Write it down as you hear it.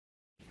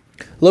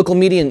Local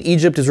media in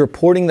Egypt is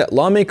reporting that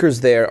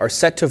lawmakers there are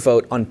set to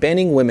vote on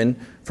banning women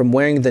from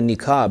wearing the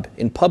niqab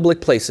in public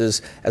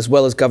places as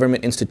well as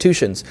government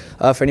institutions.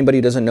 For anybody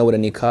who doesn't know what a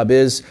niqab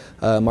is,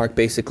 Mark,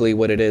 basically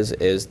what it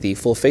is the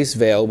full face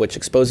veil which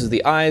exposes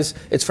the eyes.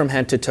 It's from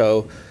head to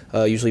toe,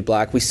 usually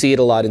black. We see it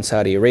a lot in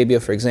Saudi Arabia,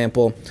 for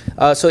example.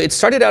 So it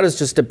started out as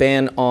just a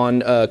ban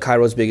on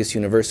Cairo's biggest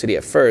university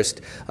at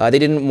first. They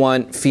didn't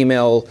want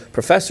female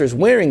professors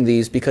wearing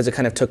these because it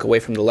kind of took away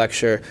from the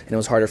lecture and it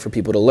was harder for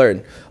people to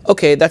learn.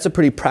 Okay, that's a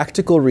pretty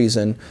practical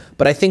reason,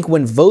 but I think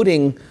when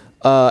voting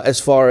as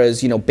far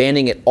as,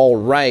 banning it all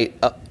right,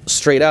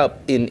 straight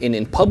up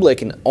in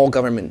public in all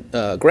government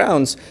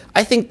grounds,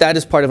 I think that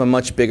is part of a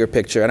much bigger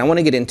picture, and I want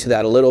to get into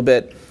that a little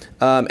bit.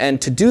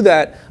 And to do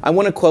that, I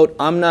want to quote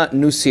Amna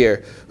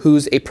Nusir,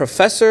 who's a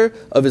professor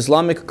of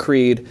Islamic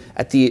creed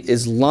at the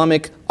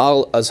Islamic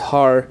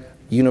Al-Azhar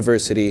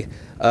University.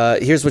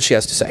 Here's what she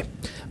has to say.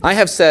 I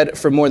have said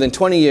for more than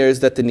 20 years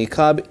that the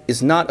niqab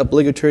is not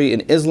obligatory in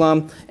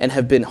Islam and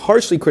have been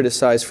harshly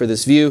criticized for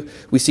this view.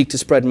 We seek to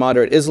spread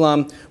moderate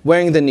Islam.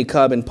 Wearing the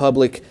niqab in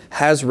public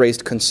has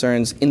raised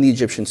concerns in the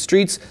Egyptian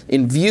streets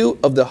in view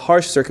of the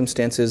harsh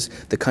circumstances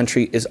the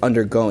country is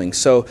undergoing.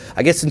 So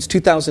I guess since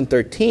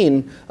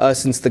 2013,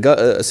 since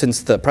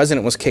the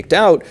president was kicked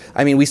out,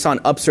 I mean, we saw an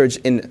upsurge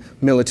in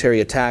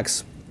military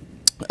attacks.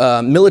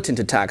 Militant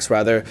attacks,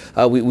 rather.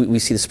 We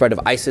see the spread of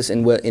ISIS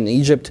in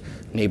Egypt,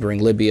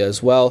 neighboring Libya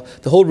as well.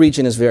 The whole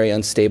region is very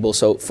unstable.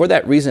 So for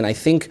that reason, I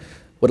think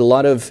what a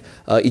lot of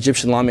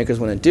Egyptian lawmakers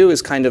want to do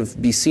is kind of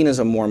be seen as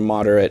a more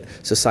moderate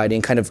society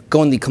and kind of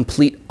go in the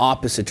complete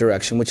opposite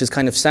direction, which is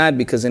kind of sad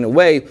because in a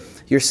way,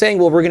 you're saying,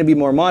 well, we're going to be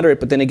more moderate,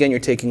 but then again, you're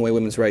taking away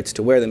women's rights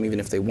to wear them even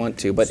if they want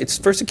to. But it's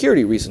for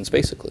security reasons,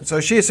 basically. So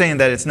she is saying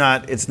that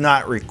it's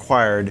not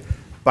required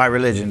by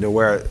religion to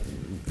wear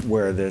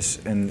this,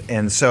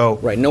 and so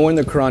right. Nowhere in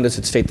the Quran does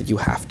it state that you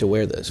have to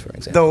wear this, for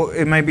example. Though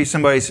it may be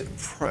somebody's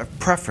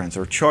preference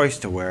or choice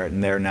to wear it,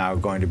 and they're now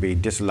going to be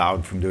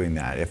disallowed from doing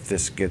that if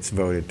this gets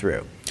voted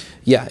through.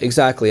 Yeah,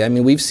 exactly. I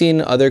mean, we've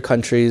seen other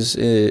countries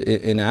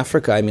in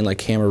Africa, I mean, like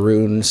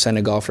Cameroon,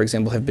 Senegal, for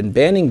example, have been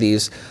banning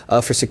these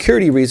for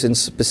security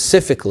reasons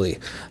specifically.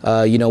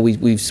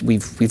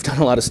 We've done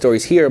a lot of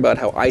stories here about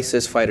how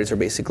ISIS fighters are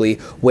basically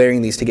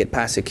wearing these to get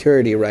past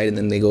security, right, and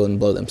then they go and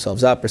blow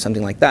themselves up or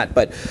something like that.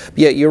 But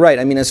yeah, you're right.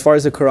 I mean, as far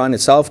as the Quran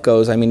itself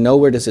goes, I mean,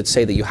 nowhere does it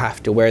say that you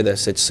have to wear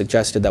this. It's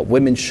suggested that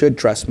women should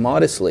dress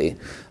modestly.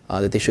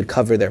 That they should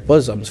cover their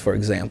bosoms, for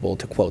example,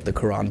 to quote the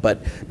Quran.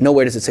 But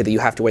nowhere does it say that you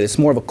have to wear this. It's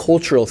more of a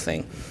cultural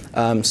thing.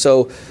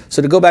 So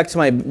to go back to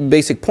my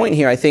basic point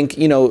here, I think,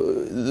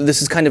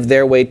 this is kind of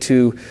their way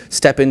to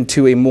step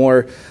into a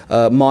more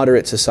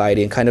moderate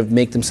society and kind of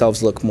make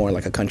themselves look more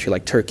like a country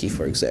like Turkey,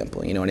 for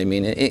example. You know what I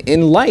mean?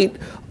 In light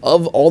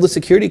of all the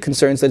security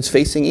concerns that's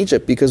facing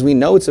Egypt, because we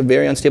know it's a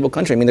very unstable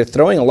country. I mean, they're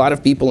throwing a lot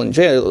of people in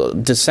jail.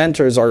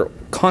 Dissenters are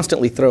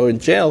constantly thrown in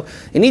jail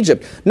in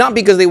Egypt, not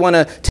because they want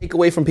to take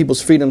away from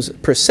people's freedoms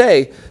per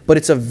se, but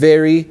it's a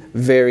very,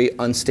 very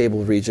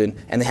unstable region,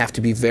 and they have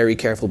to be very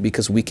careful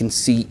because we can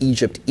see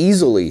Egypt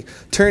easily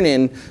turn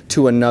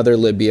into another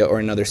Libya or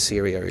another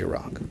Syria or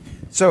Iraq.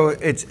 So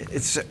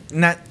it's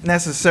not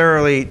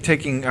necessarily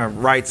taking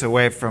rights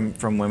away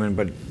from women,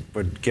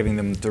 but giving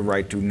them the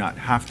right to not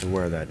have to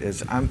wear that.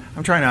 I'm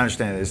trying to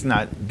understand it. It's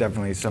not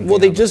definitely something. Well,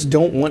 they just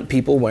don't want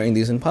people wearing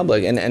these in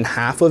public, and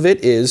half of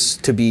it is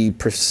to be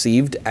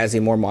perceived as a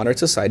more moderate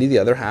society. The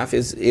other half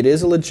is it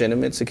is a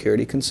legitimate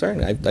security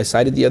concern. I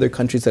cited the other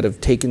countries that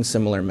have taken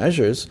similar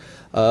measures,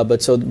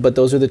 but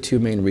those are the two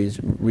main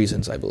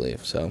reasons, I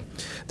believe. So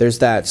there's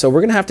that. So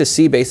we're going to have to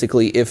see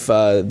basically if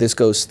this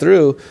goes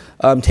through.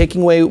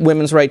 Taking away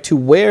women's right to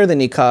wear the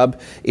niqab,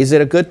 is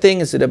it a good thing?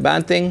 Is it a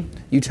bad thing?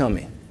 You tell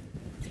me.